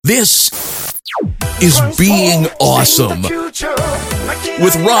This is Being Awesome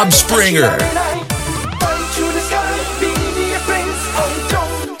with Rob Springer.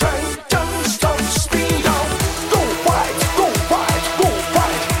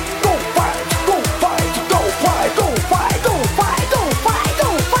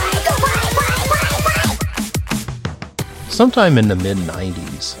 Sometime in the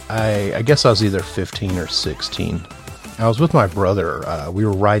mid-90s, I guess I was either 15 or 16. I was with my brother. We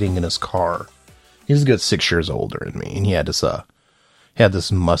were riding in his car. He was a good 6 years older than me, and he had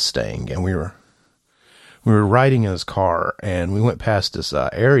this Mustang, and we were riding in his car, and we went past this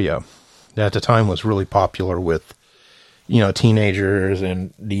area that at the time was really popular with, teenagers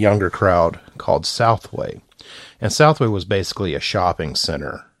and the younger crowd, called Southway. And Southway was basically a shopping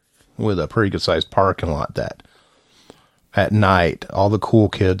center with a pretty good sized parking lot that at night all the cool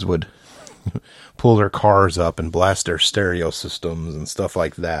kids would pull their cars up and blast their stereo systems and stuff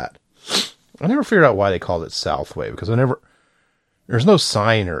like that. I never figured out why they called it Southway, because there's no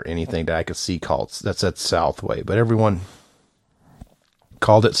sign or anything that I could see that said Southway, but everyone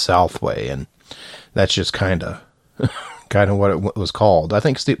called it Southway, and that's just kind of what it was called. I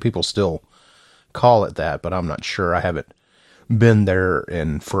think people still call it that, but I'm not sure. I haven't been there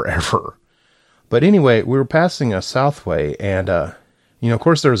in forever. But anyway, we were passing a Southway, and of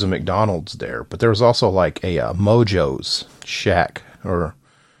course there was a McDonald's there, but there was also like a Mojo's shack or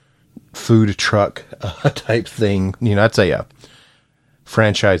food truck type thing. That's a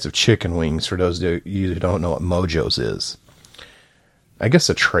franchise of chicken wings for those of you who don't know what Mojo's is. I guess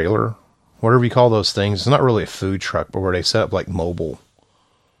a trailer, whatever you call those things. It's not really a food truck, but where they set up like mobile.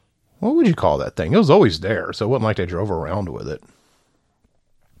 What would you call that thing? It was always there, so it wasn't like they drove around with it.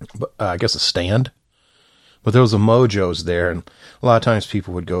 But I guess a stand. But there was a Mojo's there, and a lot of times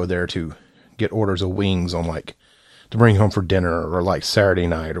people would go there to get orders of wings to bring home for dinner or like Saturday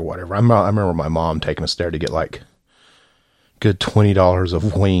night or whatever. I remember my mom taking us there to get like good $20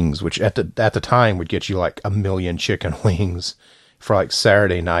 of wings, which at the time would get you like 1 million chicken wings for like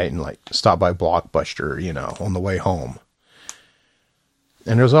Saturday night, and like stop by Blockbuster, on the way home.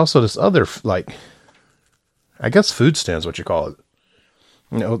 And there's also this other, I guess food stands, what you call it,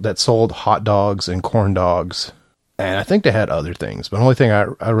 that sold hot dogs and corn dogs. And I think they had other things, but the only thing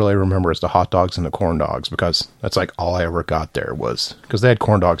I really remember is the hot dogs and the corn dogs, because that's like all I ever got there was, because they had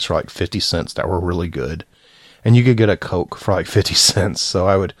corn dogs for like 50 cents that were really good. And you could get a Coke for like 50 cents. So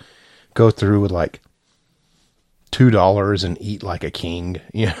I would go through with like $2 and eat like a king,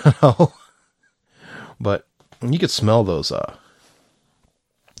 But you could smell those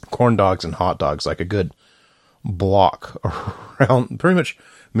corn dogs and hot dogs like a good block around. Pretty much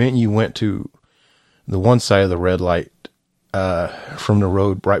meant you went to the one side of the red light from the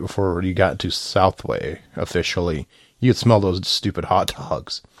road right before you got to Southway officially. You could smell those stupid hot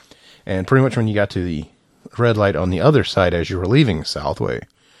dogs. And pretty much when you got to the red light on the other side as you were leaving Southway,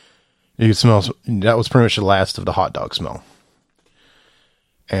 you could smell, that was pretty much the last of the hot dog smell.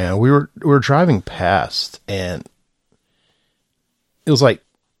 And we were driving past, and it was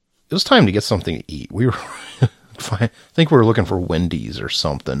time to get something to eat. We were I think we were looking for Wendy's or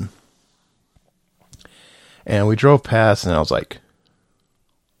something. And we drove past, and I was like,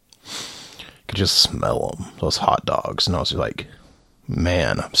 could just smell them, those hot dogs. And I was like,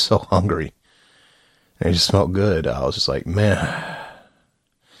 man, I'm so hungry. And it just smelled good. I was just like, man.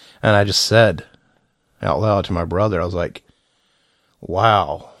 And I just said out loud to my brother, I was like,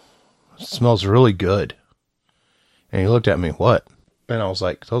 wow, it smells really good. And he looked at me, what? And I was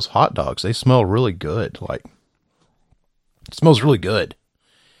like, those hot dogs, they smell really good. Like, it smells really good.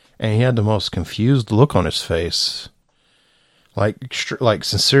 And he had the most confused look on his face. Like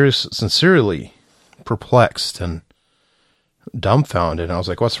sincerely perplexed and dumbfounded. And I was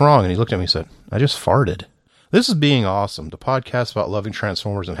like, what's wrong? And he looked at me and said, I just farted. This is Being Awesome, the podcast about loving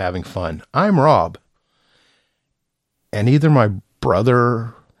Transformers and having fun. I'm Rob. And either my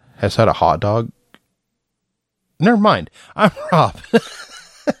brother has had a hot dog. Never mind. I'm Rob.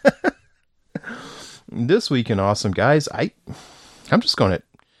 This week in Awesome, guys, I'm just going to...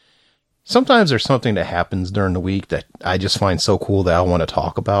 Sometimes there's something that happens during the week that I just find so cool that I want to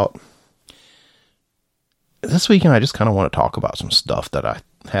talk about. This weekend, I just kind of want to talk about some stuff that I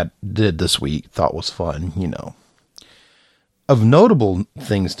did this week, thought was fun, Of notable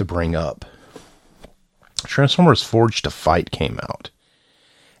things to bring up, Transformers Forged to Fight came out.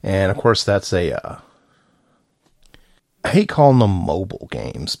 And of course, that's I hate calling them mobile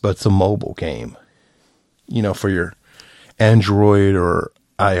games, but it's a mobile game. For your Android or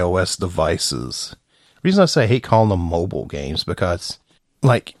iOS devices. The reason I say I hate calling them mobile games, because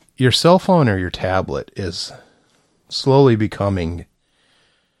your cell phone or your tablet is slowly becoming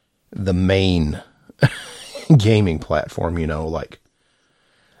the main gaming platform, like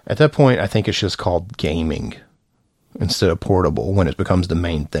at that point, I think it's just called gaming instead of portable when it becomes the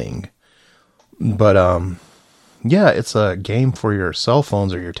main thing. But, yeah, it's a game for your cell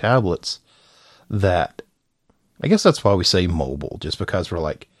phones or your tablets that, I guess that's why we say mobile, just because we're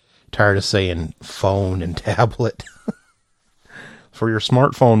like tired of saying phone and tablet. For your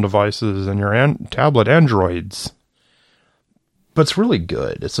smartphone devices and your tablet androids. But it's really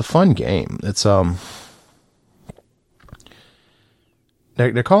good. It's a fun game. It's,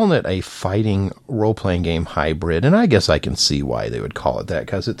 they're calling it a fighting role-playing game hybrid, and I guess I can see why they would call it that,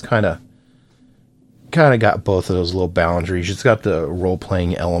 because it's kind of got both of those little boundaries. It's got the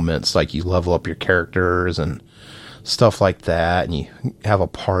role-playing elements, like you level up your characters and stuff like that, and you have a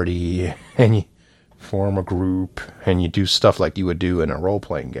party, and you form a group, and you do stuff like you would do in a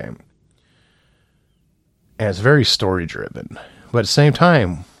role-playing game. And it's very story-driven. But at the same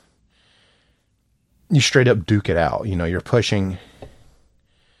time, you straight up duke it out. You're pushing...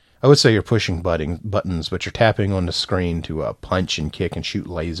 I would say you're pushing buttons, but you're tapping on the screen to punch and kick and shoot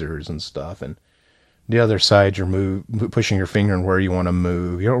lasers and stuff. And the other side, you're pushing your finger on where you want to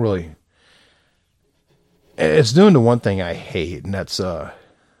move. You don't really... It's doing the one thing I hate, and that's... I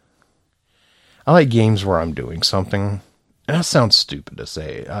like games where I'm doing something. And that sounds stupid to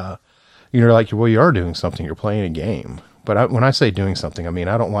say. You're like, well, you are doing something. You're playing a game. But when I say doing something, I mean,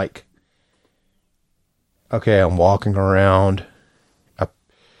 I don't like... Okay, I'm walking around...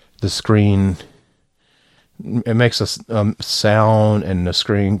 The screen, it makes a sound and the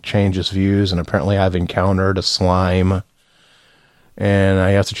screen changes views, and apparently I've encountered a slime, and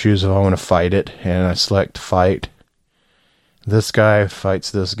I have to choose if I want to fight it, and I select fight. This guy fights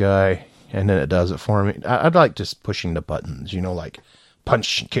this guy, and then it does it for me. I'd like just pushing the buttons, like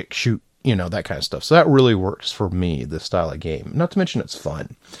punch, kick, shoot, that kind of stuff. So that really works for me, this style of game. Not to mention it's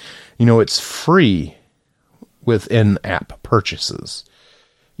fun. It's free with in-app purchases.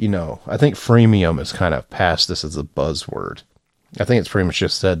 I think freemium has kind of passed this as a buzzword. I think it's pretty much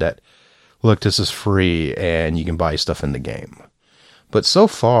just said that, look, this is free and you can buy stuff in the game. But so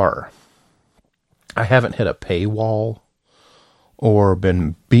far, I haven't hit a paywall or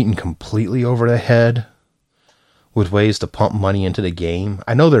been beaten completely over the head with ways to pump money into the game.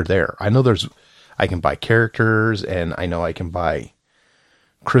 I know they're there. I know I can buy characters, and I know I can buy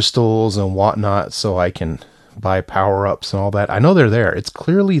crystals and whatnot, so I can buy power-ups and all that. I know they're there. It's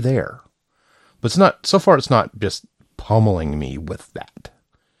clearly there. But so far it's not just pummeling me with that.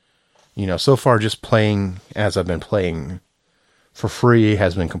 So far just playing as I've been playing for free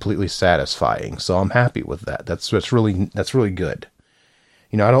has been completely satisfying. So I'm happy with that. That's really good.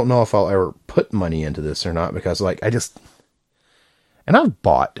 I don't know if I'll ever put money into this or not, because and I've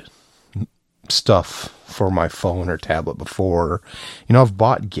bought stuff for my phone or tablet before. I've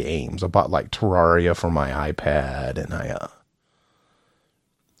bought games. I bought like Terraria for my iPad, and I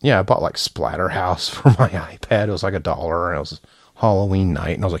bought like Splatterhouse for my iPad. It was like $1, and it was Halloween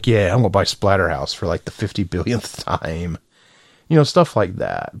night, and I was like, yeah, I'm gonna buy Splatterhouse for like the 50 billionth time. Stuff like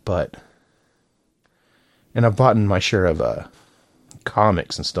that. And I've bought my share of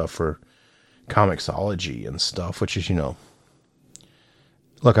comics and stuff for Comixology and stuff, which is,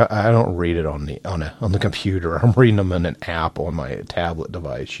 look, I don't read it on the computer. I'm reading them in an app on my tablet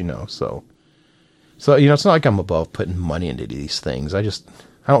device, So it's not like I'm above putting money into these things. I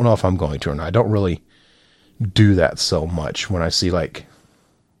don't know if I'm going to or not. I don't really do that so much when I see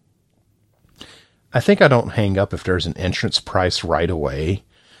I think I don't hang up if there's an entrance price right away.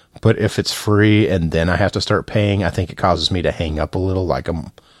 But if it's free and then I have to start paying, I think it causes me to hang up a little, like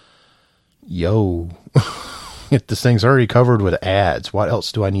if this thing's already covered with ads, what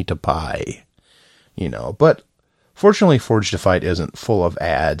else do I need to buy? But fortunately Forged to Fight isn't full of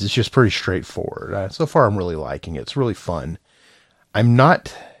ads. It's just pretty straightforward. So far I'm really liking it. It's really fun. I'm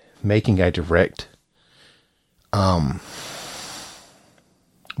not making a direct, the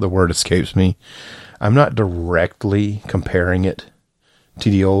word escapes me. I'm not directly comparing it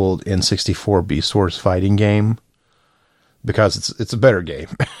to the old N64 Beast Wars fighting game, because it's a better game,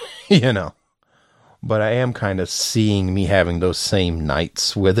 But I am kind of seeing me having those same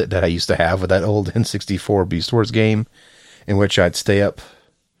nights with it that I used to have with that old N64 Beast Wars game, in which I'd stay up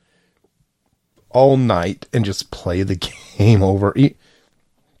all night and just play the game over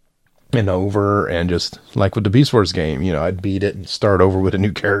and over, and just like with the Beast Wars game, I'd beat it and start over with a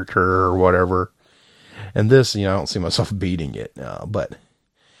new character or whatever. And this, I don't see myself beating it, but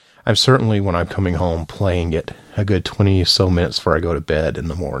I'm certainly, when I'm coming home, playing it a good 20 or so minutes before I go to bed in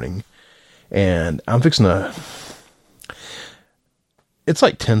the morning. And I'm fixing it's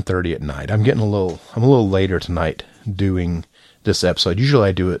like 10:30 at night. I'm a little later tonight doing this episode. Usually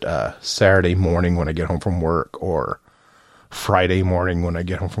I do it Saturday morning when I get home from work, or Friday morning when I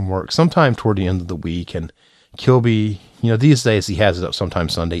get home from work, sometime toward the end of the week. And Kilby, these days he has it up sometime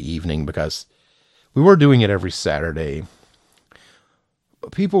Sunday evening, because we were doing it every Saturday.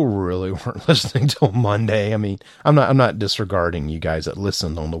 But people really weren't listening till Monday. I mean, I'm not disregarding you guys that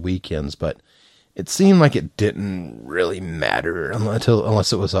listened on the weekends, but it seemed like it didn't really matter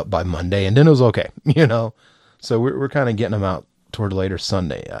unless it was up by Monday, and then it was okay, So we're kind of getting them out toward later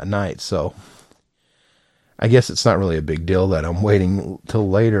Sunday night. So I guess it's not really a big deal that I'm waiting till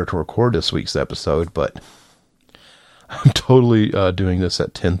later to record this week's episode, but I'm totally doing this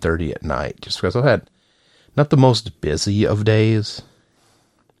at 10:30 at night, just because I've had not the most busy of days,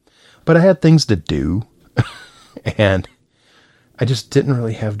 but I had things to do, and I just didn't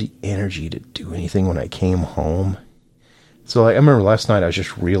really have the energy to do anything when I came home. So I remember last night I was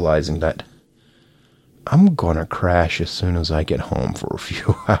just realizing that I'm going to crash as soon as I get home for a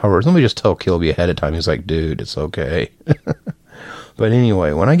few hours. Let me just tell Kilby ahead of time. He's like, dude, it's okay. But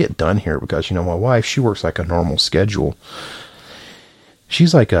anyway, when I get done here, because, my wife, she works like a normal schedule.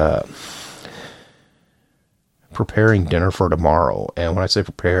 She's like preparing dinner for tomorrow. And when I say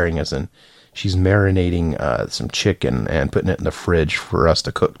preparing, as in she's marinating some chicken and putting it in the fridge for us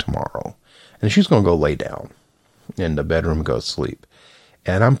to cook tomorrow. And she's going to go lay down in the bedroom and go to sleep.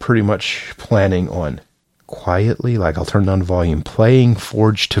 And I'm pretty much planning on quietly, like I'll turn down the volume, playing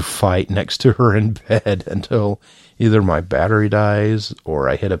Forge to Fight next to her in bed until either my battery dies, or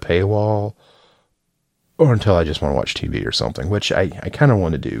I hit a paywall, or until I just want to watch TV or something, which I kind of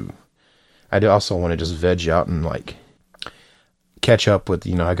want to do. I do also want to just veg out and like catch up with,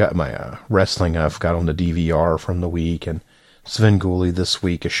 I got my wrestling I've got on the DVR from the week, and Svengoolie this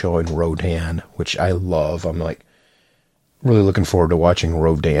week is showing Rodan, which I love. I'm like really looking forward to watching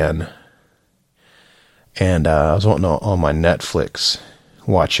Rodan. And I was wanting to, on my Netflix,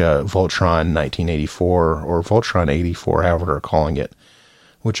 watch Voltron 1984, or Voltron 84, however they're calling it,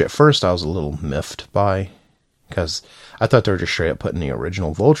 which at first I was a little miffed by, because I thought they were just straight up putting the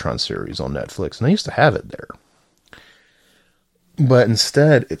original Voltron series on Netflix, and they used to have it there. But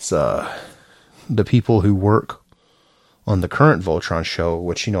instead, it's the people who work on the current Voltron show,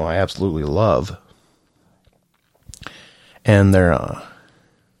 which, I absolutely love. And they're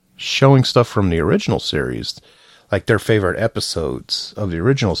showing stuff from the original series, like their favorite episodes of the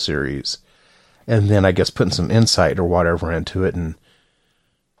original series, and then I guess putting some insight or whatever into it. And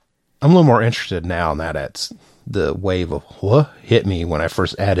I'm a little more interested now that it's the wave of what hit me when I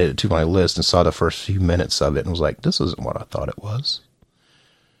first added it to my list and saw the first few minutes of it and was like, this isn't what I thought it was.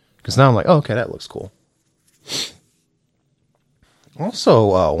 Because now I'm like, oh, okay, that looks cool.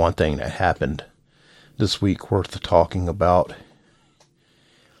 Also, one thing that happened this week worth talking about,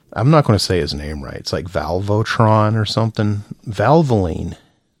 I'm not going to say his name right. It's like Valvotron or something. Valvoline,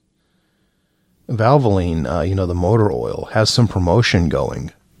 the motor oil, has some promotion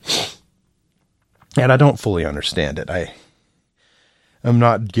going. And I don't fully understand it. I'm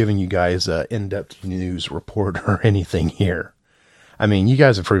not giving you guys an in-depth news report or anything here. I mean, you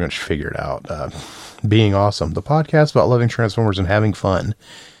guys have pretty much figured out Being Awesome, the podcast about loving Transformers and having fun,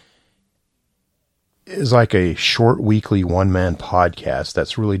 is like a short weekly one-man podcast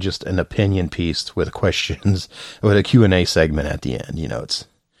that's really just an opinion piece with questions, with a Q&A segment at the end.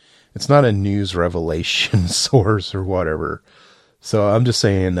 It's not a news revelation source or whatever. So I'm just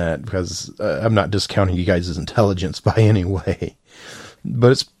saying that because I'm not discounting you guys' intelligence by any way.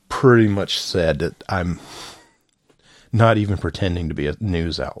 But it's pretty much said that I'm not even pretending to be a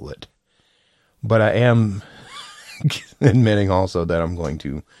news outlet. But I am admitting also that I'm going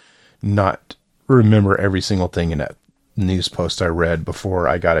to not remember every single thing in that news post I read before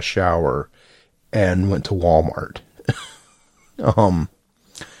I got a shower and went to Walmart.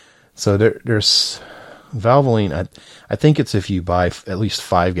 So there's Valvoline. I think it's if you buy at least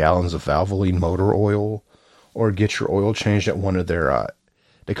 5 gallons of Valvoline motor oil, or get your oil changed at one of their,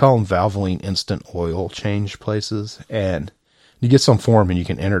 they call them Valvoline instant oil change places, and you get some form and you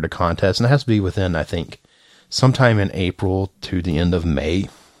can enter the contest, and it has to be within, I think, sometime in April to the end of May.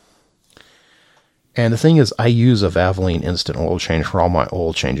 And the thing is, I use a Valvoline instant oil change for all my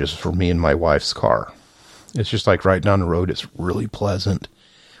oil changes for me and my wife's car. It's just like right down the road. It's really pleasant.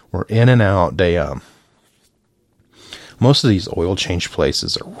 We're in and out. Most of these oil change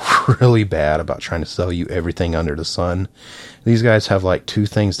places are really bad about trying to sell you everything under the sun. These guys have like 2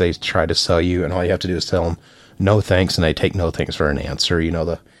 things they try to sell you, and all you have to do is tell them no thanks, and they take no thanks for an answer.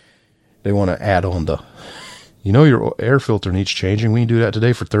 They want to add on your air filter needs changing. We can do that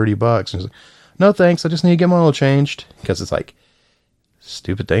today for $30. And no thanks, I just need to get my oil changed. Because it's like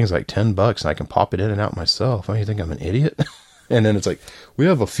stupid things like $10 and I can pop it in and out myself. You think I'm an idiot? And then it's like, we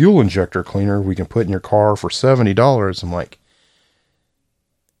have a fuel injector cleaner we can put in your car for $70. I'm like,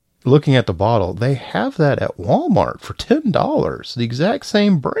 looking at the bottle, they have that at Walmart for $10, the exact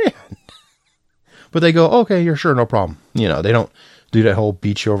same brand. But they go, okay, you're sure, no problem. You know, they don't do that whole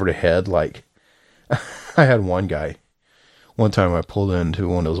beat you over the head. Like, I had one guy, one time I pulled into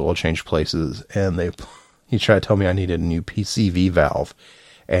one of those oil change places, and he tried to tell me I needed a new PCV valve.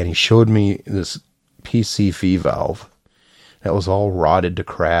 And he showed me this PCV valve that was all rotted to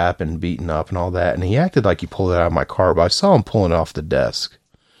crap and beaten up and all that. And he acted like he pulled it out of my car, but I saw him pulling it off the desk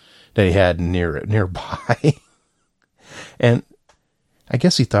that he had nearby. And I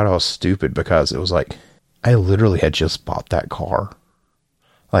guess he thought I was stupid because it was like, I literally had just bought that car.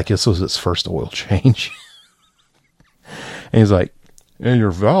 Like, this was its first oil change. And he's like, and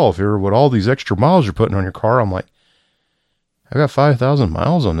your valve here, with all these extra miles you're putting on your car. I'm like, I got 5,000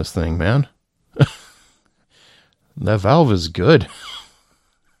 miles on this thing, man. That valve is good.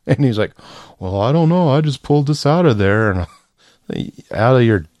 And he's like, well, I don't know. I just pulled this out of there and out of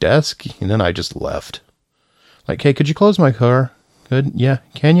your desk. And then I just left. Like, hey, could you close my car? Good. Yeah.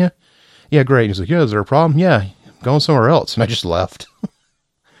 Can you? Yeah, great. He's like, yeah, is there a problem? Yeah, I'm going somewhere else. And I just left.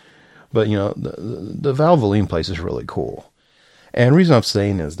 But, you know, the Valvoline place is really cool. And the reason I'm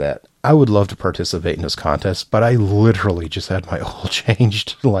saying is that I would love to participate in this contest, but I literally just had my oil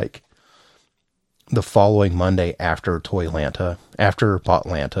changed like the following Monday after Toylanta, after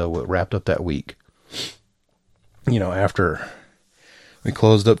Botlanta wrapped up that week. You know, after we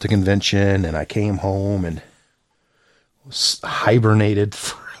closed up the convention and I came home and hibernated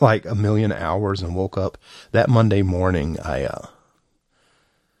for like a million hours and woke up that Monday morning, I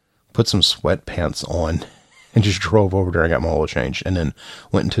put some sweatpants on and just drove over there and got my oil changed, and then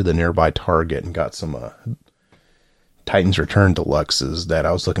went into the nearby Target and got some Titans Return Deluxes that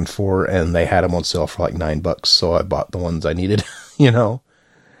I was looking for, and they had them on sale for like $9, so I bought the ones I needed, you know.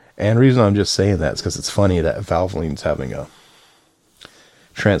 And the reason I'm just saying that is because it's funny that Valvoline's having a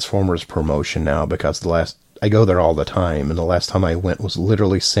Transformers promotion now, because I go there all the time, and the last time I went was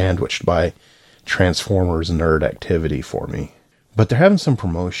literally sandwiched by Transformers nerd activity for me. But they're having some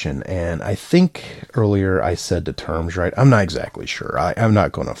promotion, and I think earlier I said the terms right. I'm not exactly sure. I'm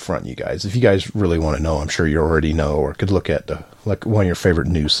not going to front you guys. If you guys really want to know, I'm sure you already know, or could look at like one of your favorite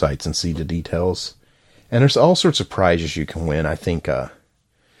news sites and see the details. And there's all sorts of prizes you can win. I think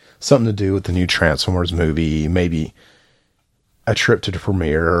something to do with the new Transformers movie, maybe a trip to the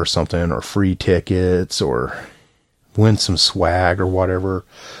premiere or something, or free tickets, or win some swag or whatever.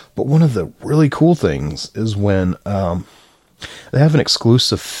 But one of the really cool things is when they have an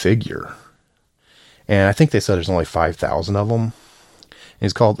exclusive figure. And I think they said there's only 5,000 of them.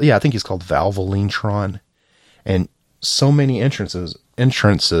 And I think he's called Valvolinetron. And so many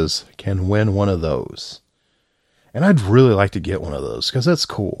entrances can win one of those. And I'd really like to get one of those, because that's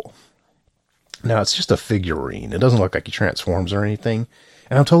cool. Now, it's just a figurine. It doesn't look like he transforms or anything.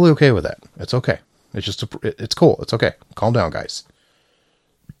 And I'm totally okay with that. It's okay. It's just, it's cool. It's okay. Calm down, guys.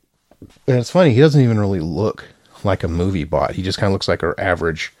 And it's funny, he doesn't even really look like a movie bot. He just kind of looks like our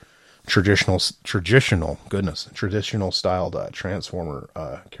average traditional styled Transformer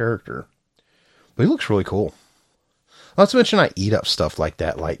character. But he looks really cool. Not to mention I eat up stuff like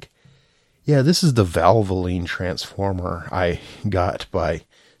that. Like, yeah, this is the Valvoline Transformer I got by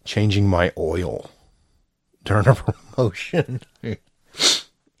changing my oil during a promotion.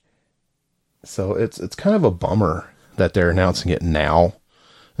 So it's kind of a bummer that they're announcing it now,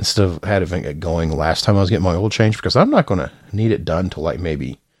 instead of having it going last time I was getting my oil changed, because I'm not going to need it done till like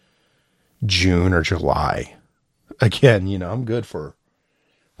maybe June or July. Again, you know, I'm good for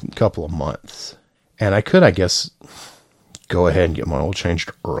a couple of months. And I could, I guess, go ahead and get my oil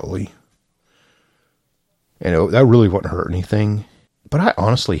changed early. And that really wouldn't hurt anything. But I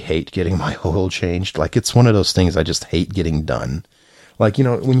honestly hate getting my oil changed. Like, it's one of those things I just hate getting done. Like, you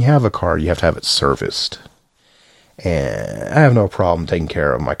know, when you have a car, you have to have it serviced. And I have no problem taking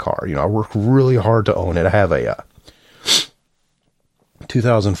care of my car. You know, I work really hard to own it. I have a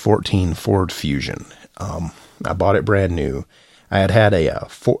 2014 Ford Fusion. I bought it brand new. I had a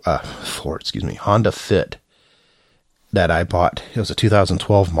Honda Fit that I bought. It was a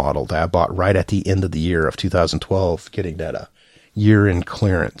 2012 model that I bought right at the end of the year of 2012, getting that year in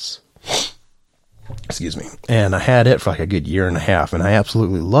clearance. Excuse me. And I had it for like a good year and a half, and I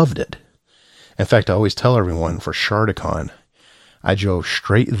absolutely loved it. In fact, I always tell everyone, for Shardicon, I drove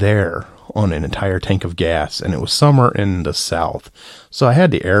straight there on an entire tank of gas, and it was summer in the south. So I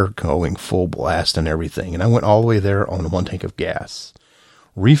had the air going full blast and everything, and I went all the way there on one tank of gas.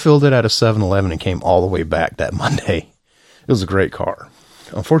 Refilled it at a 7-Eleven and came all the way back that Monday. It was a great car.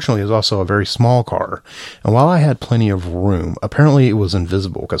 unfortunately, it was also a very small car. And while I had plenty of room, apparently it was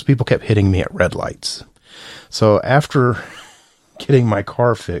invisible because people kept hitting me at red lights. So after getting my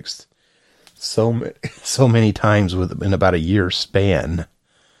car fixed so many times within about a year span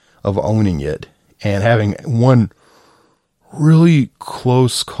of owning it, and having one really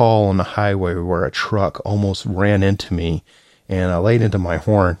close call on the highway where a truck almost ran into me, and I laid into my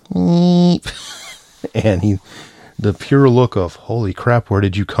horn, and the pure look of, holy crap, where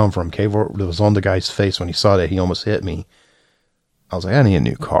did you come from? That was on the guy's face when he saw that he almost hit me. I was like, I need a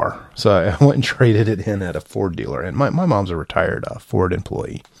new car. So I went and traded it in at a Ford dealer. And my mom's a retired Ford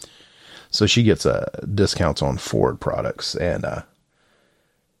employee. So she gets discounts on Ford products. And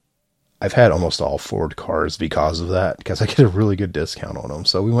I've had almost all Ford cars because of that, because I get a really good discount on them.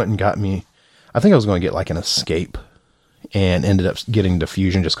 So we went and got me, I think I was going to get like an Escape, and ended up getting the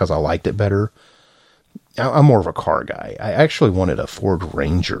Fusion just because I liked it better. I'm more of a car guy. I actually wanted a Ford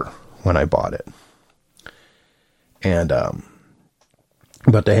Ranger when I bought it. And,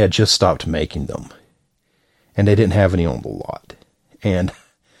 but they had just stopped making them, and they didn't have any on the lot. And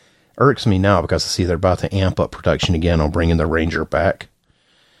irks me now because I see they're about to amp up production again on bringing the Ranger back.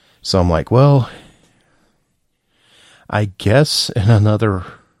 So I'm like, well, I guess in another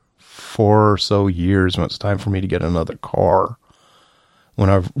 4 or so years, when it's time for me to get another car, when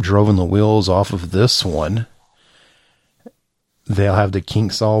I've driven the wheels off of this one, they'll have the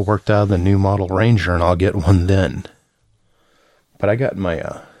kinks all worked out of the new model Ranger, and I'll get one then. But I got my,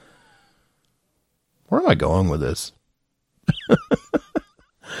 where am I going with this?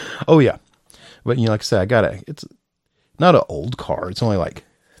 Oh yeah. But like I said, it's not an old car. It's only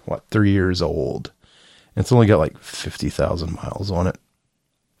 3 years old. And it's only got 50,000 miles on it.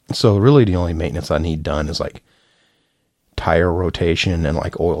 So really the only maintenance I need done is tire rotation and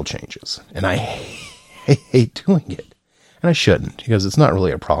oil changes. And I hate doing it. And I shouldn't, because it's not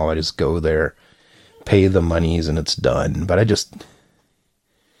really a problem. I just go there, pay the monies, and it's done. But I just,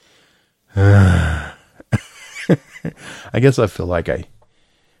 I guess I feel like I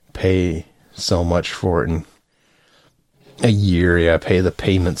pay so much for it in a year. Yeah, I pay the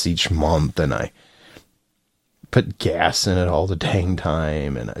payments each month, and I put gas in it all the dang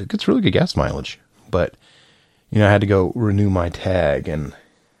time, and it gets really good gas mileage. But, I had to go renew my tag, and,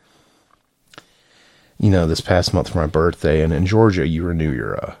 this past month for my birthday, and in Georgia, you renew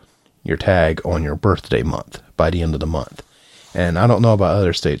your tag on your birthday month, by the end of the month. And I don't know about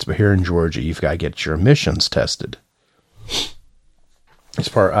other states, but here in Georgia, you've got to get your emissions tested.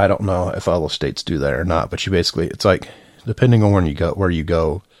 I don't know if other states do that or not, but it's depending on where you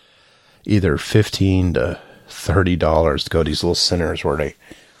go, either $15 to $30 to go to these little centers where they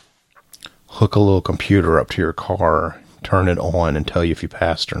hook a little computer up to your car, turn it on, and tell you if you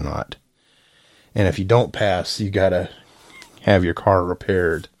passed or not. And if you don't pass, you gotta have your car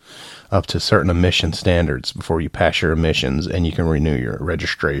repaired up to certain emission standards before you pass your emissions, and you can renew your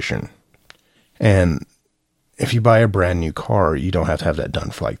registration. And if you buy a brand new car, you don't have to have that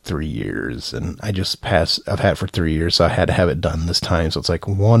done for 3 years. And I've had it for 3 years, so I had to have it done this time. So it's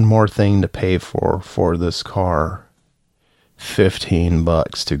one more thing to pay for this car.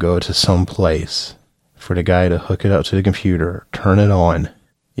 $15 to go to some place for the guy to hook it up to the computer, turn it on.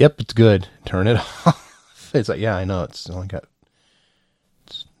 Yep, it's good. Turn it off. It's yeah, I know. It's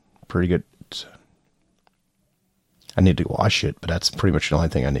pretty good. I need to wash it, but that's pretty much the only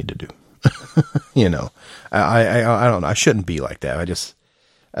thing I need to do. I don't know. I shouldn't be like that.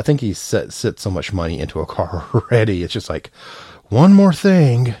 I think he set so much money into a car already. It's just one more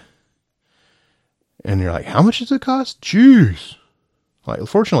thing. And you're like, how much does it cost? Jeez.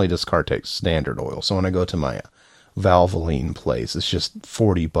 Fortunately, this car takes standard oil. So when I go to my Valvoline place, it's just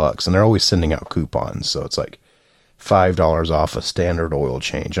 $40, and they're always sending out coupons. So it's $5 off a standard oil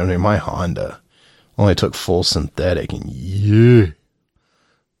change. I mean, my Honda only took full synthetic, and yeah,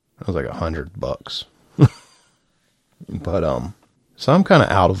 it was $100. But, so I'm kind of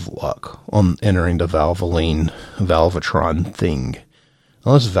out of luck on entering the Valvoline Valvatron thing.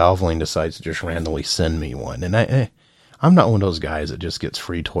 Unless Valvoline decides to just randomly send me one. And I'm not one of those guys that just gets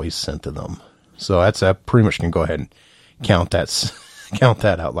free toys sent to them. So I pretty much can go ahead and count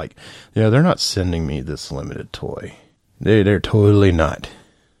that out. They're not sending me this limited toy. They're totally not.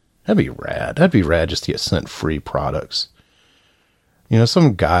 That'd be rad. That'd be rad just to get sent free products.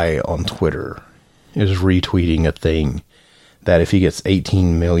 Some guy on Twitter is retweeting a thing that if he gets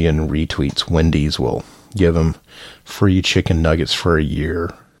 18 million retweets, Wendy's will give him free chicken nuggets for a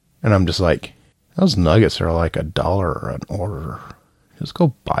year. And I'm just those nuggets are $1 an order. Just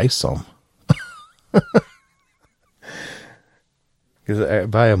go buy some. Because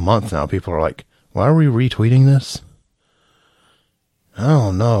by a month now, people are why are we retweeting this? I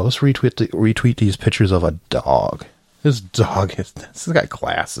don't know. Let's retweet these pictures of a dog. This has got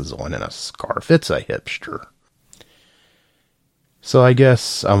glasses on and a scarf. It's a hipster. So I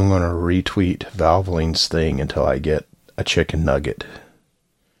guess I'm going to retweet Valvoline's thing until I get a chicken nugget.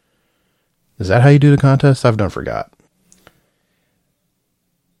 Is that how you do the contest? I've done forgot.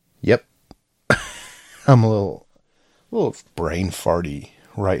 Yep. I'm a little brain farty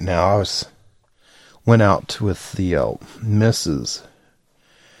right now. Went out with the missus,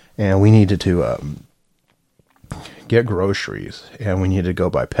 and we needed to get groceries, and we needed to go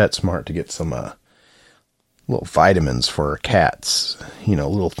by PetSmart to get some little vitamins for our cats. You know,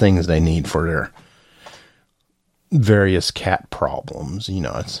 little things they need for their various cat problems. You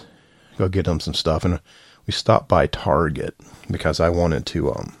know, it's go get them some stuff, and we stopped by Target because I wanted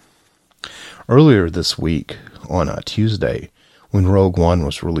to. Earlier this week on a Tuesday, when Rogue One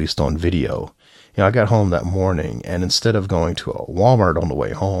was released on video, you know, I got home that morning, and instead of going to a Walmart on the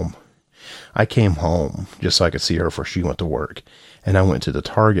way home, I came home just so I could see her before she went to work, and I went to the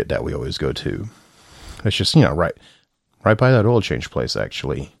Target that we always go to. It's just, you know, right by that oil change place,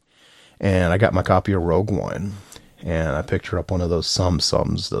 actually. And I got my copy of Rogue One, and I picked her up one of those Sums,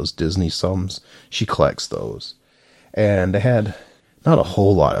 those Disney Sums. She collects those. And they had not a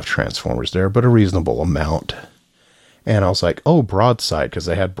whole lot of Transformers there, but a reasonable amount. And I was like, oh, Broadside, because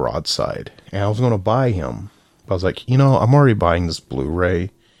they had Broadside. And I was going to buy him. But I was like, you know, I'm already buying this Blu-ray,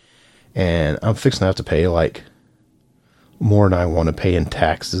 and I'm fixing to have to pay, like, more than I want to pay in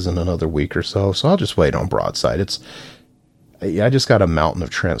taxes in another week or so. So I'll just wait on Broadside. I just got a mountain of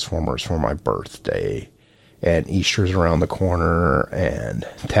Transformers for my birthday, and Easter's around the corner, and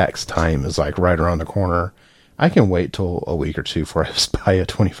tax time is, like, right around the corner. I can wait till a week or two before I just buy a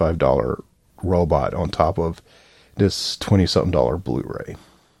 $25 robot on top of this $20-something Blu-ray.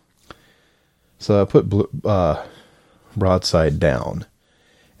 So I put Broadside down,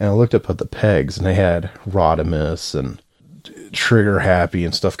 and I looked up at the pegs, and they had Rodimus and Trigger Happy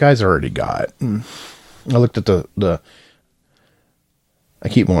and stuff. Guys already got. And I looked at the I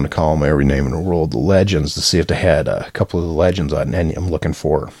keep wanting to call them every name in the world, the Legends, to see if they had a couple of the Legends I'm looking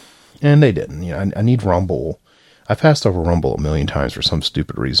for, and they didn't. You know, I need Rumble. I passed over Rumble a million times for some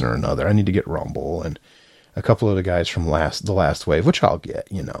stupid reason or another. I need to get Rumble and a couple of the guys from the last wave, which I'll get,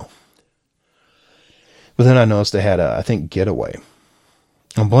 you know. But then I noticed they had I think Getaway.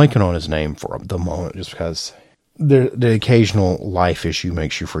 I'm blanking on his name for the moment just because the occasional life issue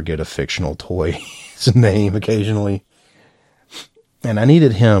makes you forget a fictional toy's name occasionally. And I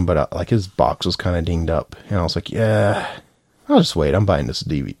needed him, but like his box was kind of dinged up. And I was like, yeah, I'll just wait. I'm buying this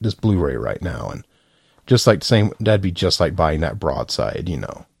Blu-ray right now. And just like that'd be just like buying that Broadside, you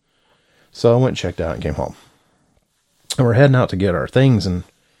know. So I went and checked out and came home. And we're heading out to get our things, and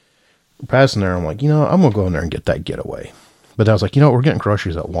we're passing there. I'm like, you know, I'm going to go in there and get that Getaway. But I was like, you know, we're getting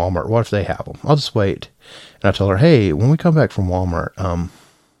groceries at Walmart. What if they have them? I'll just wait. And I told her, hey, when we come back from Walmart,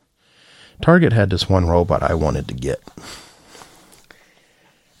 Target had this one robot I wanted to get.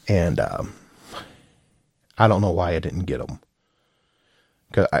 And I don't know why I didn't get them.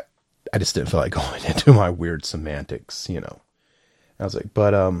 Because I just didn't feel like going into my weird semantics, you know. I was like,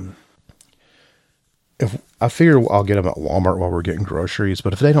 but if I figure I'll get them at Walmart while we're getting groceries.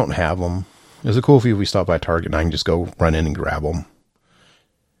 But if they don't have them, is it cool if we stop by Target and I can just go run in and grab them?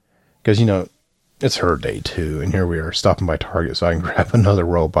 Because, you know, it's her day too. And here we are stopping by Target so I can grab another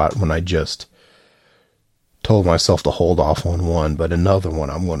robot when I just told myself to hold off on one. But another one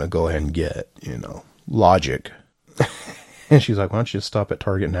I'm going to go ahead and get, you know, logic. And she's like, why don't you just stop at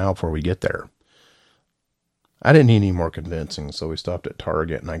Target now before we get there? I didn't need any more convincing, so we stopped at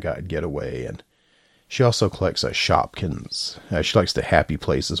Target and I got Getaway. And she also collects Shopkins. She likes the Happy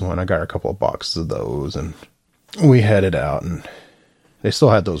Places one. I got her a couple of boxes of those, and we headed out, and they still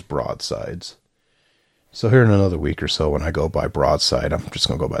had those Broadsides. So here in another week or so, when I go by Broadside, I'm just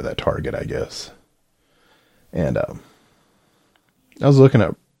going to go by that Target, I guess. And I was looking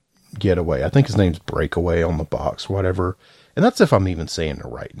at Getaway. I think his name's Breakaway on the box, whatever. And that's if I'm even saying the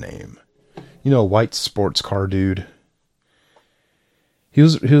right name. You know, white sports car dude. He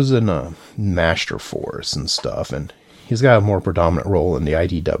was in Master Force and stuff, and he's got a more predominant role in the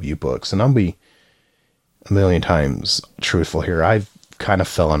IDW books. And I'll be a million times truthful here. I've kind of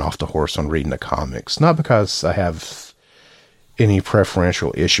fallen off the horse on reading the comics. Not because I have any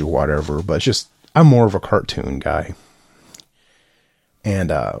preferential issue or whatever, but just I'm more of a cartoon guy.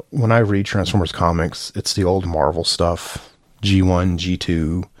 And when I read Transformers comics, it's the old Marvel stuff. G1,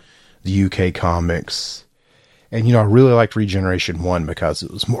 G2, the UK comics. And, you know, I really liked Regeneration 1 because it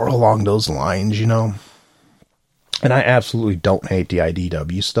was more along those lines, you know. And I absolutely don't hate the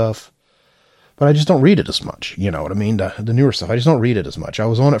IDW stuff. but I just don't read it as much. You know what I mean? The newer stuff, I just don't read it as much. I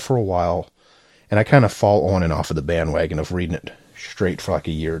was on it for a while, and I kind of fall on and off of the bandwagon of reading it straight for like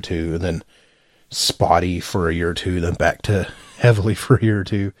a year or two, and then spotty for a year or two, then back to heavily for a year or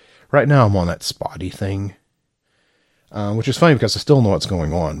two. Right now I'm on that spotty thing, which is funny because I still know what's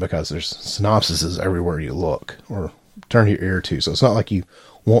going on, because there's synopsises everywhere you look or turn your ear to. So it's not like you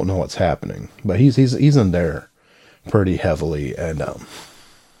won't know what's happening, but he's in there pretty heavily. And,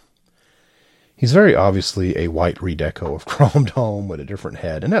 he's very obviously a white redeco of Chrome Dome with a different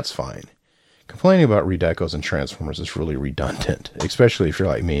head, and that's fine. Complaining about redecos and Transformers is really redundant, especially if you're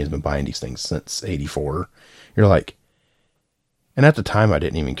like me, who's been buying these things since 84. You're like, and at the time I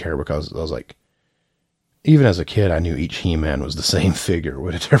didn't even care, because I was like, even as a kid, I knew each He-Man was the same figure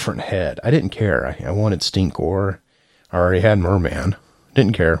with a different head. I didn't care. I wanted Stinkor. I already had Merman.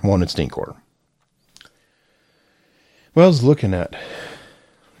 Didn't care. Wanted Stinkor. Well, I was looking at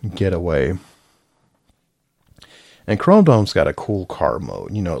Getaway, and Chrome Dome's got a cool car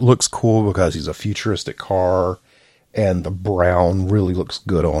mode. You know, it looks cool because he's a futuristic car, and the brown really looks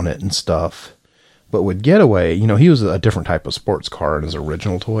good on it and stuff. But with Getaway, you know, he was a different type of sports car in his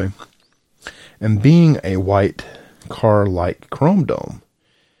original toy. And being a white car like Chrome Dome,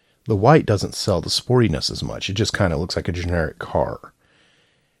 the white doesn't sell the sportiness as much. It just kind of looks like a generic car.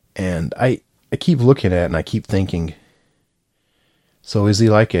 And I keep looking at it and I keep thinking, so is he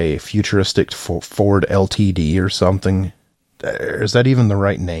like a futuristic Ford LTD or something? Is that even the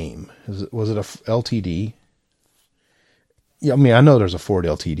right name? Was it a LTD? Yeah, I mean, I know there's a Ford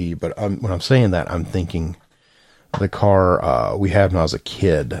LTD, but when I'm saying that, I'm thinking the car we had when I was a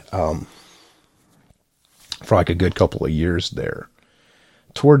kid, for like a good couple of years there.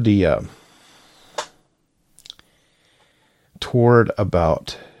 Toward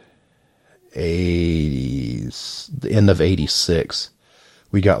about the end of 86,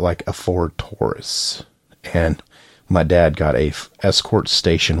 we got like a Ford Taurus, and my dad got a Escort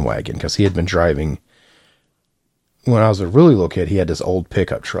station wagon, because he had been driving, when I was a really little kid, he had this old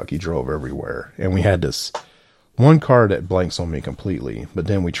pickup truck he drove everywhere, and we had this one car that blanks on me completely, but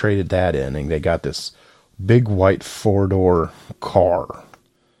then we traded that in, and they got this big white 4-door car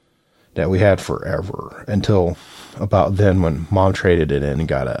that we had forever, until about then, when Mom traded it in and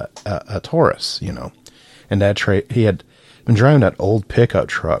got a Taurus, you know. And he had been driving that old pickup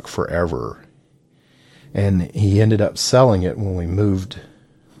truck forever, and he ended up selling it when we moved,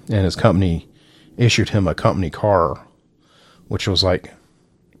 and his company issued him a company car, which was like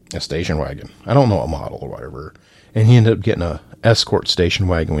a station wagon. I don't know what model or whatever. And he ended up getting a Escort station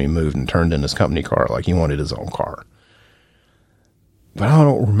wagon when he moved, and turned in his company car like he wanted his own car. But I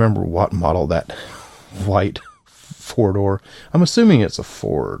don't remember what model that white 4-door. I'm assuming it's a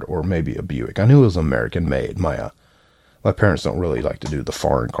Ford or maybe a Buick. I knew it was American made. My parents don't really like to do the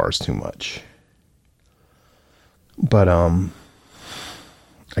foreign cars too much. But I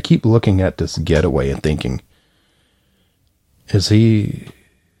keep looking at this Getaway and thinking, is he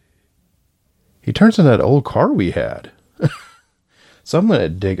turns in that old car we had. So I'm going to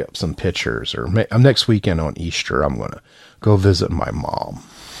dig up some pictures, or next weekend on Easter, I'm going to go visit my mom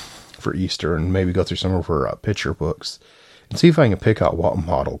for Easter and maybe go through some of her picture books and see if I can pick out what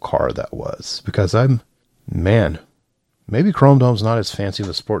model car that was. Because maybe Chrome Dome's not as fancy of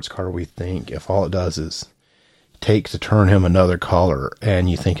a sports car we think, if all it does is take to turn him another color, and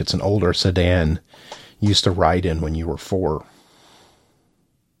you think it's an older sedan you used to ride in when you were 4.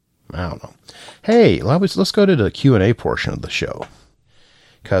 I don't know. Hey, let's go to the Q&A portion of the show,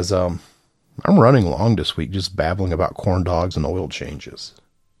 because I'm running long this week just babbling about corn dogs and oil changes.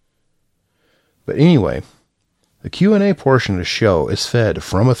 But anyway, the Q&A portion of the show is fed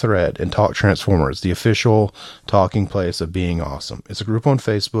from a thread in Talk Transformers, the official talking place of being awesome. It's a group on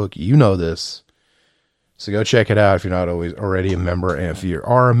Facebook. You know this. So go check it out if you're not already a member. And if you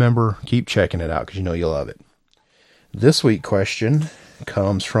are a member, keep checking it out, because you know you'll love it. This week's question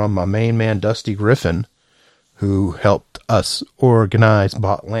comes from my main man, Dusty Griffin, who helped us organize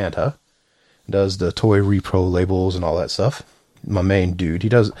Botlanta, does the toy repro labels and all that stuff. My main dude. He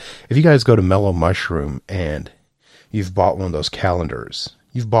does. If you guys go to Mellow Mushroom and you've bought one of those calendars,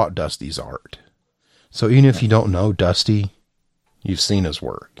 you've bought Dusty's art. So even if you don't know Dusty, you've seen his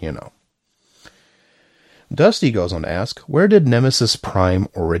work, you know. Dusty goes on to ask, where did Nemesis Prime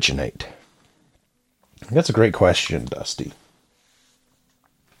originate? That's a great question, Dusty.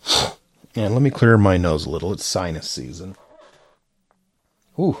 And let me clear my nose a little. It's sinus season.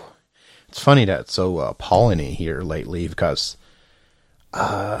 Ooh. It's funny that it's so polleny here lately, because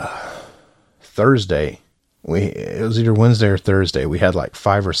Thursday, it was either Wednesday or Thursday, we had like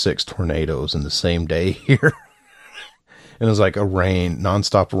 5 or 6 tornadoes in the same day here. And it was like a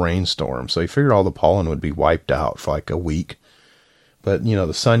nonstop rainstorm. So he figured all the pollen would be wiped out for like a week. But,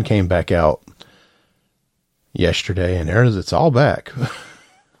 the sun came back out yesterday, and it's all back.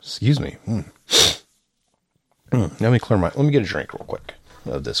 Excuse me. Let me get a drink real quick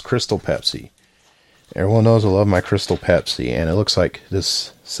of this Crystal Pepsi. Everyone knows I love my Crystal Pepsi, and it looks like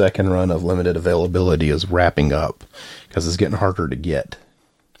this second run of limited availability is wrapping up because it's getting harder to get.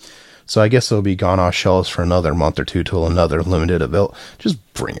 So I guess it'll be gone off shelves for another month or two till another limited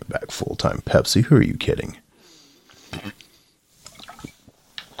Just bring it back full-time, Pepsi. Who are you kidding?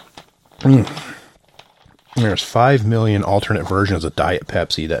 There's 5 million alternate versions of Diet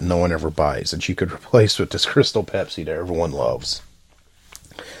Pepsi that no one ever buys, and you could replace with this Crystal Pepsi that everyone loves.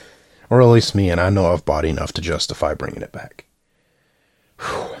 Or at least me, and I know I've bought enough to justify bringing it back.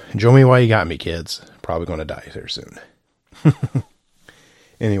 Enjoy me while you got me, kids. Probably going to die here soon.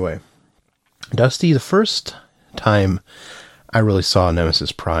 Anyway, Dusty, the first time I really saw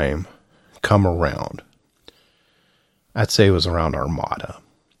Nemesis Prime come around, I'd say it was around Armada.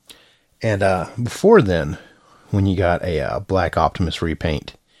 And before then, when you got a Black Optimus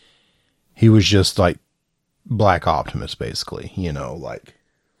repaint, he was just like Black Optimus, basically. Like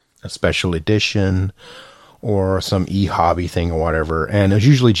a special edition or some e-hobby thing or whatever. And it was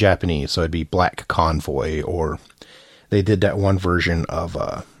usually Japanese, so it'd be Black Convoy, or they did that one version of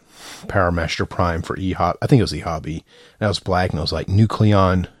Power Master Prime for e-hobby. I think it was e-hobby. That was black, and it was like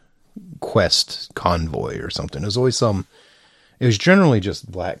Nucleon Quest Convoy or something. It was always it was generally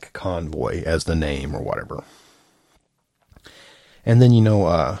just Black Convoy as the name or whatever. And then,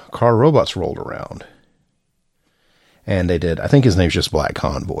 Car Robots rolled around. And they did, I think his name's just Black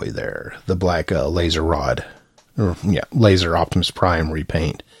Convoy there. The black laser rod. Laser Optimus Prime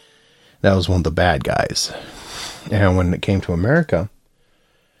repaint. That was one of the bad guys. And when it came to America,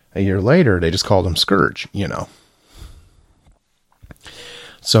 a year later, they just called him Scourge,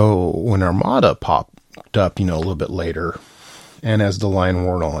 So when Armada popped up, a little bit later, and as the line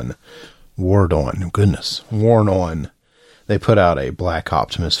worn on, they put out a Black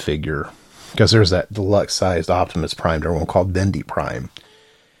Optimus figure, because there's that deluxe-sized Optimus Prime, everyone called Bendy Prime,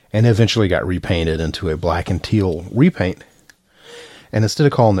 and eventually got repainted into a black and teal repaint. And instead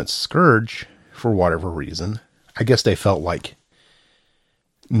of calling it Scourge, for whatever reason, I guess they felt like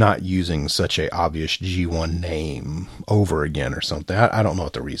not using such a obvious G1 name over again or something. I don't know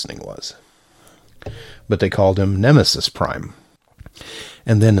what the reasoning was. But they called him Nemesis Prime.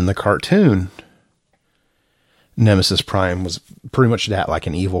 And then in the cartoon, Nemesis Prime was pretty much that, like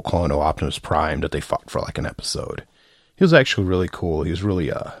an evil clone of Optimus Prime that they fought for like an episode. He was actually really cool. He was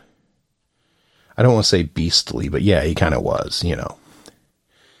really, I don't want to say beastly, but yeah, he kind of was,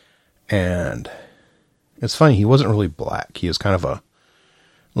 And it's funny, he wasn't really black. He was kind of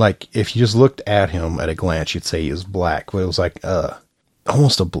like, if you just looked at him at a glance, you'd say he was black, but it was like,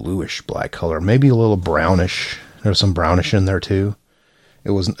 almost a bluish black color, maybe a little brownish. There was some brownish in there too. It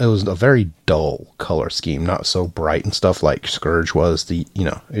was a very dull color scheme, not so bright and stuff like Scourge was a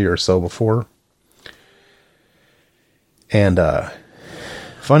year or so before. And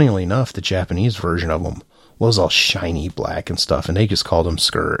funnily enough, the Japanese version of him was all shiny black and stuff, and they just called him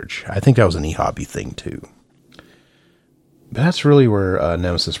Scourge. I think that was an e-hobby thing too. But that's really where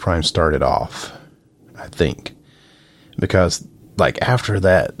Nemesis Prime started off, I think, because like after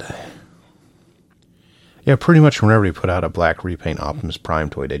that, yeah, pretty much whenever they put out a black repaint Optimus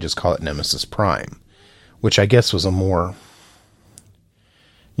Prime toy, they just call it Nemesis Prime, which I guess was a more,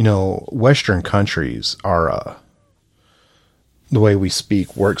 Western countries are, the way we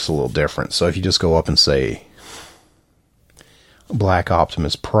speak works a little different. So if you just go up and say Black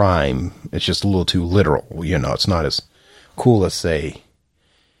Optimus Prime, it's just a little too literal, it's not as cool as say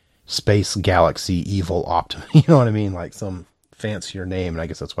Space Galaxy Evil Optimus, you know what I mean? Like some fancier name, and I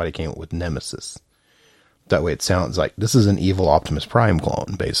guess that's why they came up with Nemesis. That way it sounds like this is an evil Optimus Prime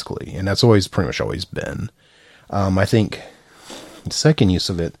clone, basically. And that's pretty much always been. I think the second use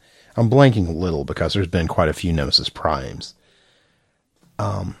of it, I'm blanking a little because there's been quite a few Nemesis Primes.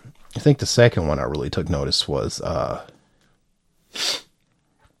 I think the second one I really took notice was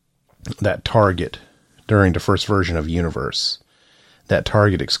that Target, during the first version of Universe, that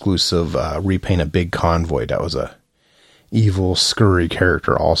Target exclusive repaint a Big Convoy. That was a evil, scurry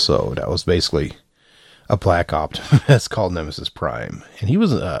character also. That was basically a Black Optimus called Nemesis Prime. And he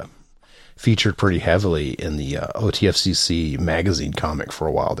was featured pretty heavily in the OTFCC magazine comic for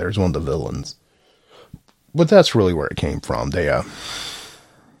a while. There's one of the villains. But that's really where it came from. They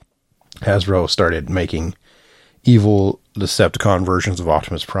Hasbro started making evil Decepticon versions of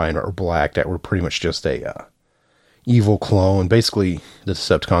Optimus Prime that were black that were pretty much just a evil clone. Basically, the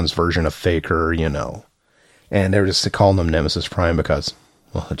Decepticons' version of Faker, And they were just calling him Nemesis Prime because,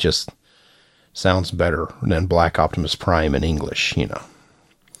 well, it just sounds better than Black Optimus Prime in English, you know.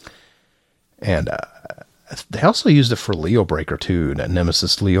 And they also used it for Leo Breaker too, that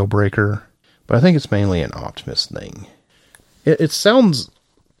Nemesis Leo Breaker. But I think it's mainly an Optimus thing. It sounds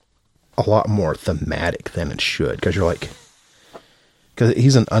a lot more thematic than it should, because you're like, because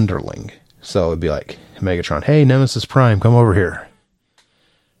he's an underling. So it'd be like, Megatron, hey, Nemesis Prime, come over here.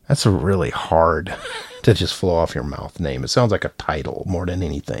 That's a really hard to just flow off your mouth name. It sounds like a title more than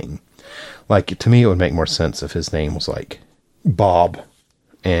anything. Like, to me, it would make more sense if his name was like Bob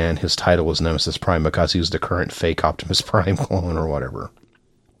and his title was Nemesis Prime because he was the current fake Optimus Prime clone or whatever.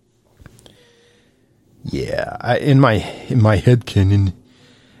 Yeah, in my headcanon,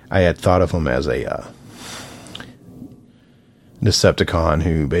 I had thought of him as a Decepticon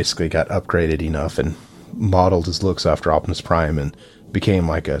who basically got upgraded enough and modeled his looks after Optimus Prime and became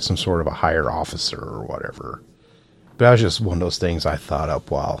like some sort of a higher officer or whatever. But that was just one of those things I thought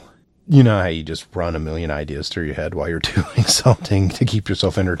up while, you know how you just run a million ideas through your head while you're doing something to keep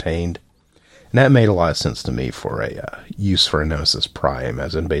yourself entertained. And that made a lot of sense to me for a use for a Nemesis Prime,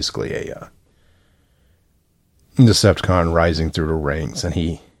 as in basically a Decepticon rising through the ranks. And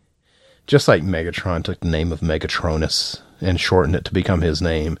he, just like Megatron took the name of Megatronus and shortened it to become his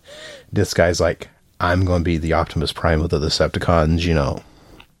name, this guy's like, I'm going to be the Optimus Prime of the Decepticons, you know.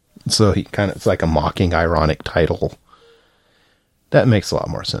 So he kind of, it's like a mocking, ironic title. That makes a lot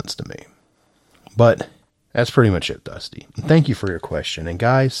more sense to me. But that's pretty much it, Dusty. Thank you for your question. And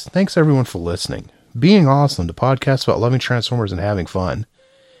guys, thanks everyone for listening. Being Awesome, the podcast about loving Transformers and having fun,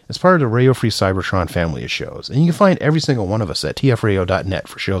 is part of the Radio Free Cybertron family of shows. And you can find every single one of us at tfradio.net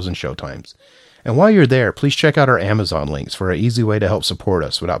for shows and showtimes. And while you're there, please check out our Amazon links for an easy way to help support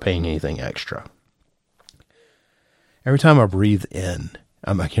us without paying anything extra. Every time I breathe in,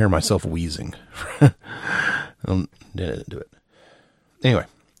 I hear myself wheezing. Didn't do it. Anyway,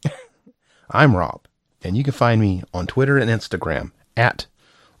 I'm Rob, and you can find me on Twitter and Instagram at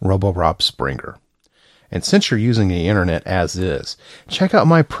RoboRobSpringer. And since you're using the internet as is, check out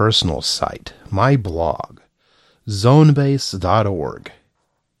my personal site, my blog, zonebase.org.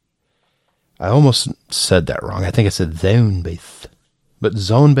 I almost said that wrong. I think I said zonebase, but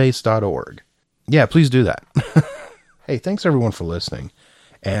zonebase.org. Yeah, please do that. Hey, thanks everyone for listening.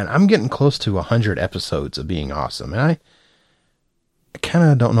 And I'm getting close to 100 episodes of Being Awesome. And I kind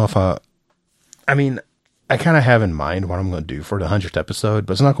of don't know if I kind of have in mind what I'm going to do for the 100th episode,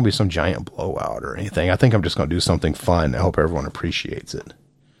 but it's not going to be some giant blowout or anything. I think I'm just going to do something fun. I hope everyone appreciates it.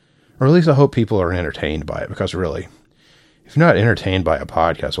 Or at least I hope people are entertained by it, because really, if you're not entertained by a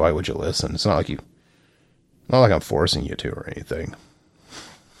podcast, why would you listen? It's not like I'm forcing you to or anything.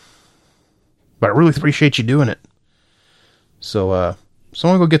 But I really appreciate you doing it. So,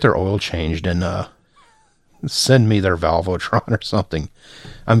 someone go get their oil changed and, send me their Valvotron or something.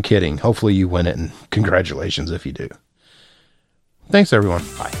 I'm kidding. Hopefully you win it, and congratulations if you do. Thanks, everyone.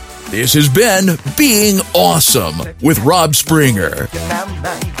 Bye. This has been Being Awesome with Rob Springer.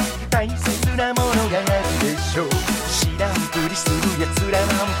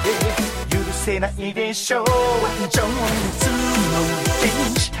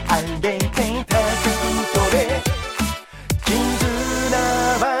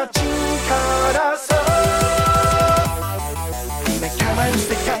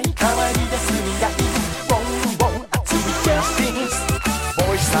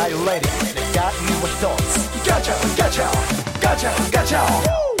 Gotcha.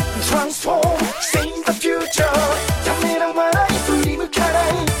 Transform, save the future. ためらわない振り向かな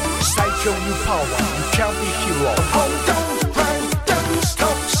い最強のパワー You can be hero